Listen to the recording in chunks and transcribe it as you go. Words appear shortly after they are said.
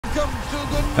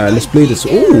Alright, let's play this.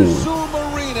 Oh,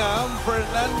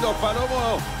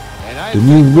 the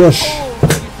new Rush.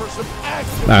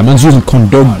 Nah, man's using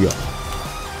Condogbia.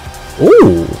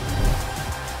 Oh,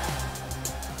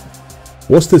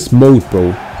 what's this mode,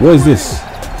 bro? What is this?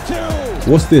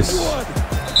 What's this?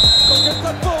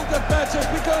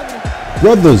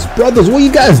 Brothers, what are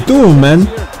you guys doing, man?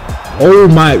 Oh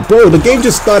my, bro, the game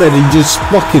just started and you just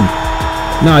fucking...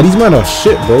 Nah, these men are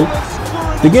shit, bro.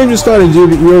 The game just started and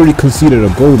you already conceded a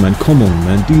goal, man. Come on,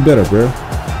 man. Do better, bro.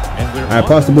 Alright,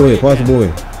 pass the ball here, pass the ball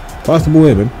here. Pass the ball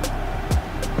here, man.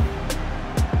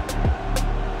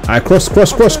 Alright, cross.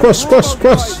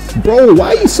 Bro,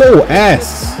 why are you so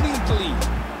ass?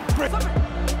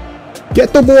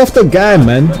 Get the ball off the guy,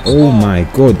 man. Oh my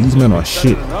god, these men are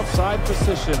shit.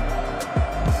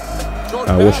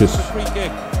 Alright, watch this.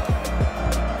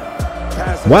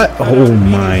 What? Oh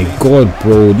my god,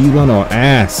 bro. These men are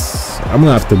ass. I'm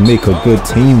gonna have to make a good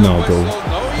team now, bro.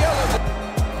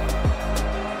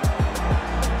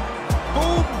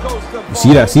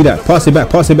 See that? Pass it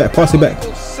back.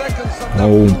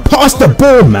 Oh, pass the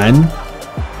ball, man.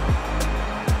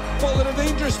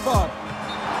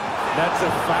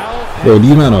 Bro,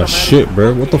 these men are shit,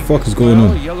 bro. What the fuck is going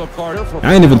on?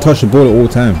 I ain't even touched the ball the whole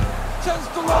time.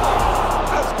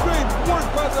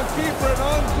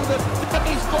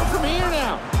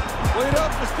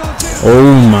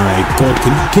 Oh my god,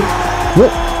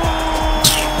 what?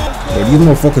 Bro, these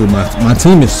motherfuckers, my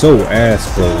team is so ass,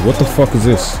 bro. What the fuck is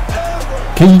this?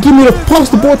 Can you give me pass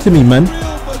the ball to me, man?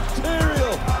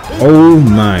 Oh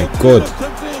my god.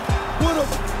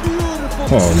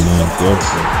 Oh my god,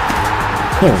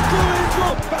 bro. Oh.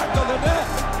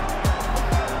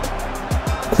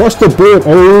 Cross the ball.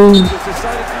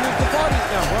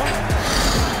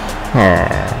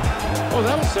 Oh,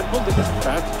 that was simple. They just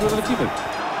passed it to the keeper.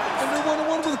 And they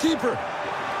 1-on-1 with the keeper.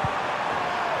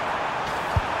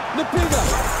 Napiga.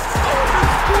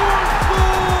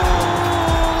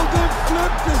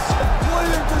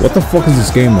 What the fuck is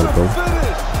this game mode, bro?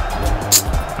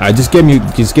 I just get me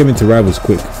to rivals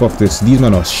quick. Fuck this. These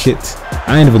men are shit.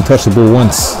 I ain't even touched the ball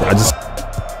once.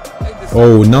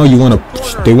 Oh, now you wanna?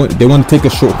 They want to take a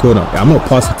short corner. I'm not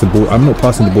passing the ball. I'm not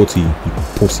passing the ball to you, you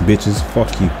pussy bitches.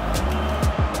 Fuck you.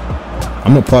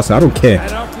 I'm not passing. I don't care.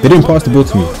 They didn't pass the ball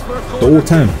to me the whole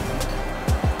time.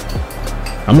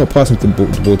 I'm not passing the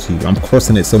ball to you. I'm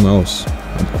crossing it somewhere else.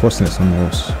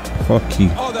 Fuck you.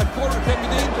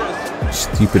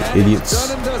 Stupid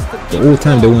idiots. The whole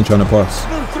time they weren't trying to pass.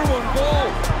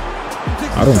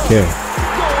 I don't care.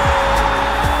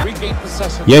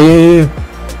 Yeah.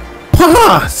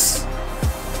 Pass!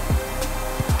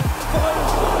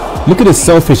 Look at this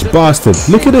selfish bastard.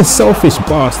 Look at him, bro.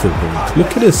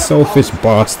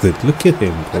 Look at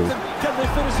him, bro. Can they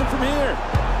finish it from here?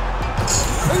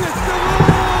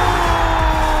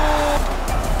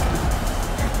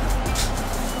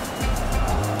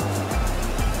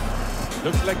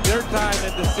 Looks like their time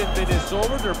at the Sinbin is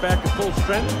over. They're back at full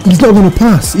strength. He's not gonna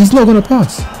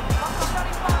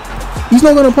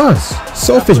pass.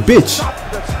 Selfish bitch.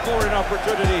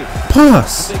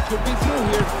 Pass.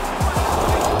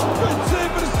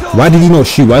 Why did he not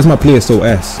shoot? Why is my player so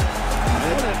ass?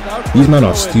 These men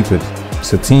are stupid.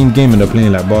 It's a team game and they're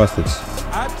playing like bastards.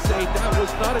 I'd say that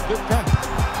was not a good pass.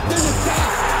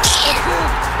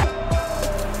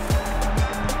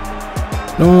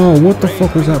 No, what the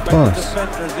fuck was that pass?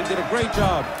 They did a great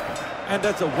job. And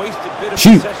that's a wasted bit of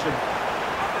shoot. possession.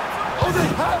 Oh, they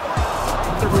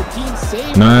have the routine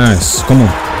save. Nice. Come on.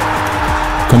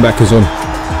 Come back his own.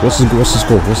 What's his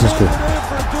score?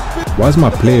 Why is my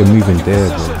player moving there,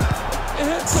 bro?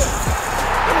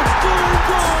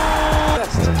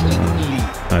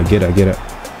 I get it.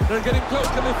 They're getting close.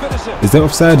 Can they finish it? Is there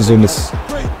offside on this?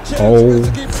 Oh. It's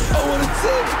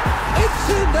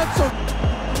in. That's a...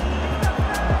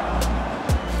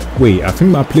 Wait, I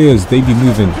think my players, they be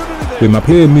moving. Wait, my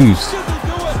player moves.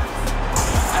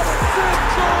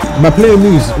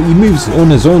 He moves on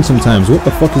his own sometimes. What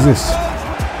the fuck is this?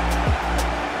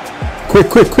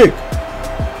 Quick.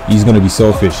 He's gonna be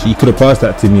selfish. He could have passed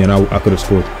that to me and I could have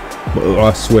scored. But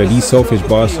I swear, these selfish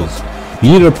bastards.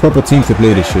 You need a proper team to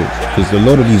play this shit. Because a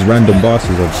lot of these random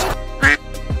bastards are just...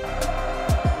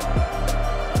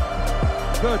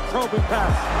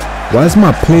 Why is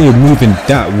my player moving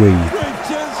that way?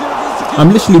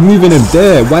 I'm literally moving him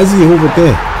there. Why is he over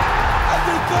there?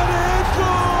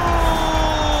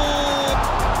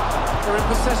 They're in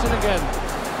possession again.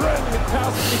 Brilliant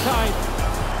pass behind.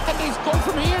 And he's going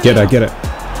from here. Get it.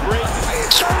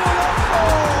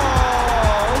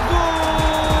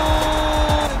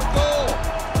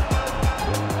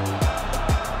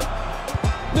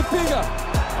 Napiga.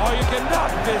 Oh, you cannot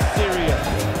miss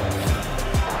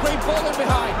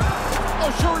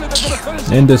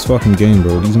End this fucking game,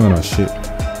 bro. These men are shit.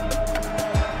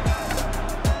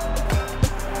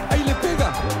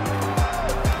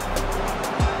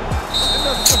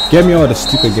 Get me out of the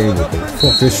stupid game, bro.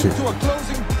 Fuck this shit.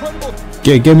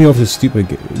 Get me off this stupid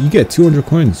game. You get 200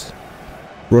 coins.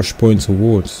 Rush points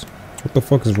awards. What the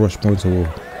fuck is rush points award?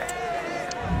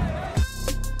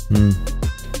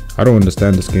 I don't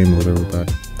understand this game mode,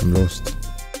 everybody. I'm lost.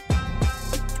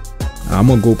 I'm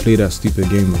gonna go play that stupid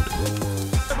game mode.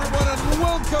 Everyone, and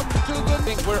welcome to the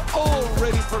thing. We're all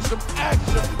ready for some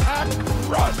action-packed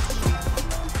rush.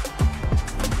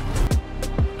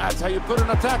 That's how you put in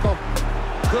a tackle.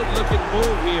 Good-looking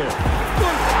move here.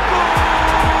 Good goal!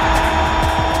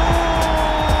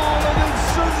 And it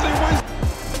certainly was.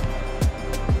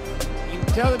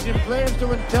 Intelligent players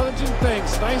do intelligent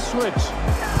things. Nice switch.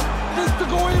 Just to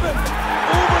go even.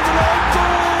 Over the line.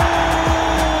 Goal!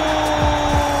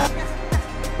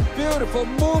 Beautiful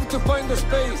move to find the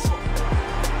space.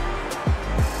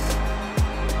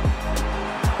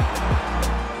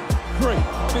 Great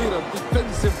bit of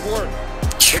defensive work.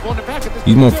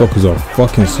 These motherfuckers are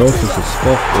fucking selfish as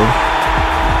fuck, bro.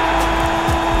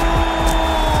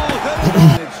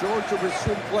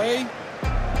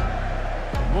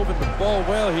 Moving the ball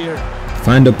well here.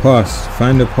 Find the pass.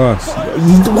 Find the pass.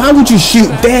 Why would you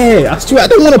shoot there? I swear, I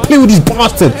don't want to play with these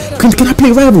bastards. Can I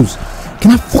play rivals?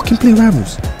 Can I fucking play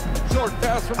rivals?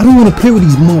 I don't want to play with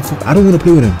these motherfuckers. I don't want to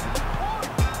play with them.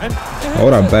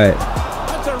 Hold on, bad.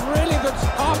 That's a really good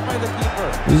stop by the keeper.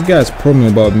 This guy's probably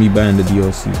about me buying the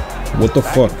DLC. What the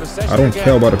fuck? I don't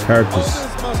care about the characters.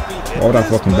 All that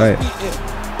fucking diet.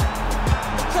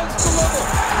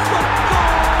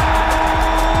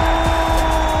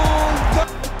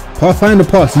 Find the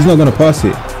pass. He's not gonna pass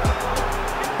it.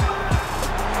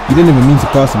 He didn't even mean to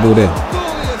pass the ball there.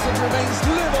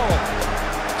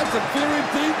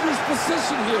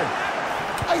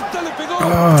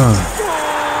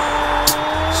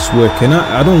 Swear, can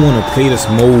I don't want to play this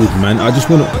mode, man. I just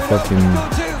want to fucking.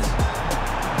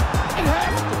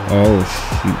 Oh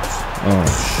shoot! Oh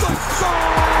shoot!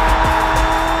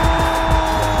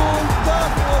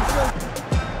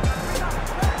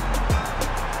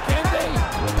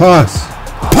 Pass!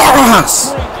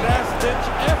 Pass!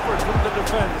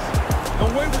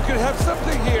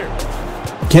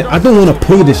 I don't want to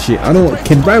play this shit. I don't.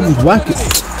 Can rivals whack it?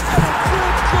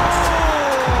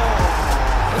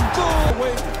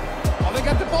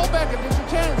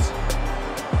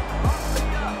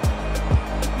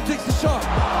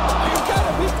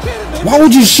 Why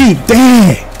would you shoot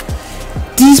there?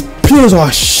 These players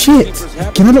are shit.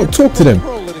 Can I not talk to them?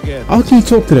 How can you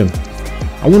talk to them?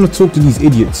 I want to talk to these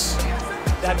idiots.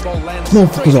 These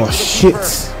motherfuckers are shit.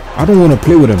 I don't want to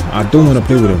play with them. I don't want to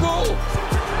play with them.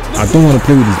 I don't want to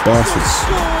play with these bastards.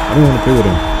 I don't want to play with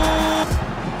them.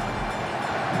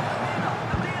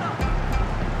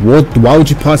 What? Why would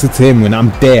you pass it to him when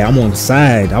I'm there? I'm on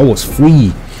side. I was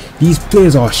free. These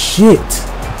players are shit.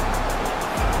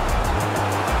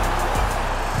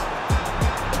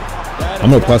 I'm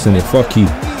not passing it. Fuck you.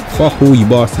 Fuck all you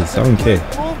bastards. I don't care.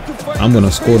 I'm gonna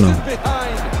score now.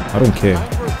 I don't care.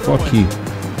 Fuck you.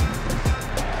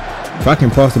 If I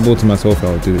can pass the ball to myself,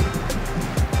 I'll do it.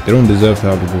 They don't deserve to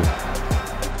have the ball.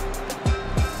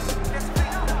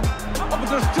 Oh, but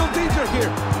there's still danger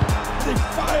here. They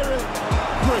fire it.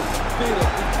 Great bit of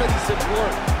defensive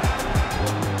work.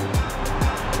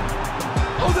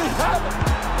 Oh, they have it.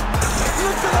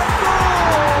 Look at that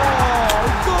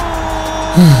goal!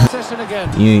 Goal! Session again.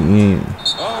 Yeah.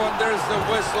 Oh, and there's the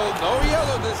whistle. No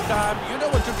yellow this time. You know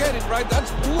what you're getting, right?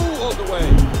 That's blue all the way.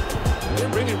 They're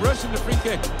really rushing the free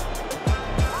kick.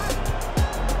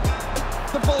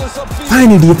 The ball is upfield.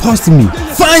 Finally, you passed to me.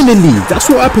 Finally! That's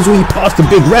what happens when you pass the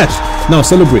big Rash. Now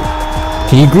celebrate.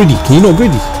 Can you greedy? Can you not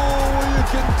greedy?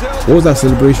 What was that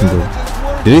celebration, bro?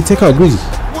 Did they take out greedy?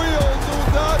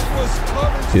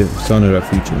 Yeah, sounded that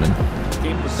future, man.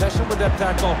 Gain possession with that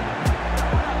tackle.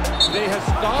 They have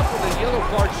stopped with a yellow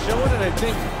card showing, and I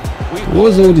think what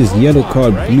was all this yellow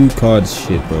card, blue card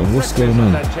shit, bro? What's going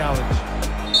on?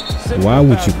 Why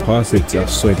would you pass it? I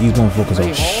swear, these motherfuckers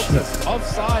are shit.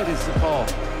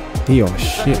 They are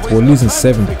shit. We're losing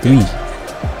 7-3.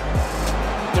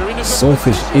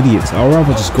 Selfish idiots. I'd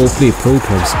rather just go play pro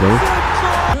clubs, bro.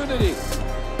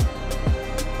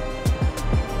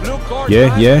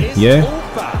 Yeah.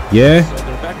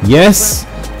 Yes.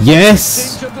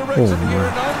 Oh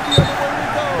man.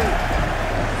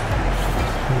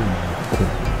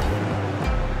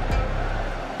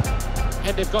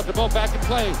 And they've got the ball back in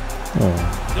play. Oh.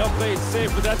 They'll play it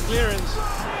safe with that clearance.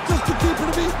 Just to keep it to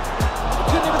beat.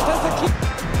 Couldn't even test the keep.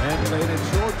 And played it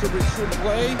short to resume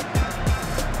play.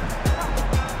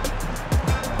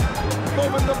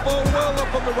 moving the ball well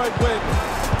up on the right wing.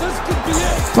 This could be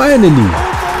it. Finally!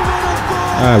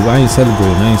 I ain't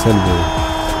celebrating. I ain't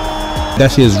celebrating.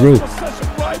 That shit is real.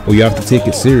 But you have to take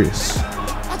it serious.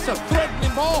 That's a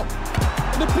threatening ball.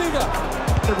 The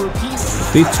routine.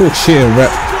 They talk shit and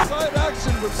rap.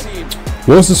 Action we've seen.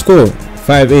 What's the score?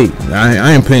 5-8.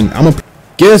 I ain't playing.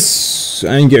 Guess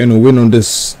I ain't getting a win on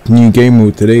this new game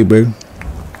mode today, bro.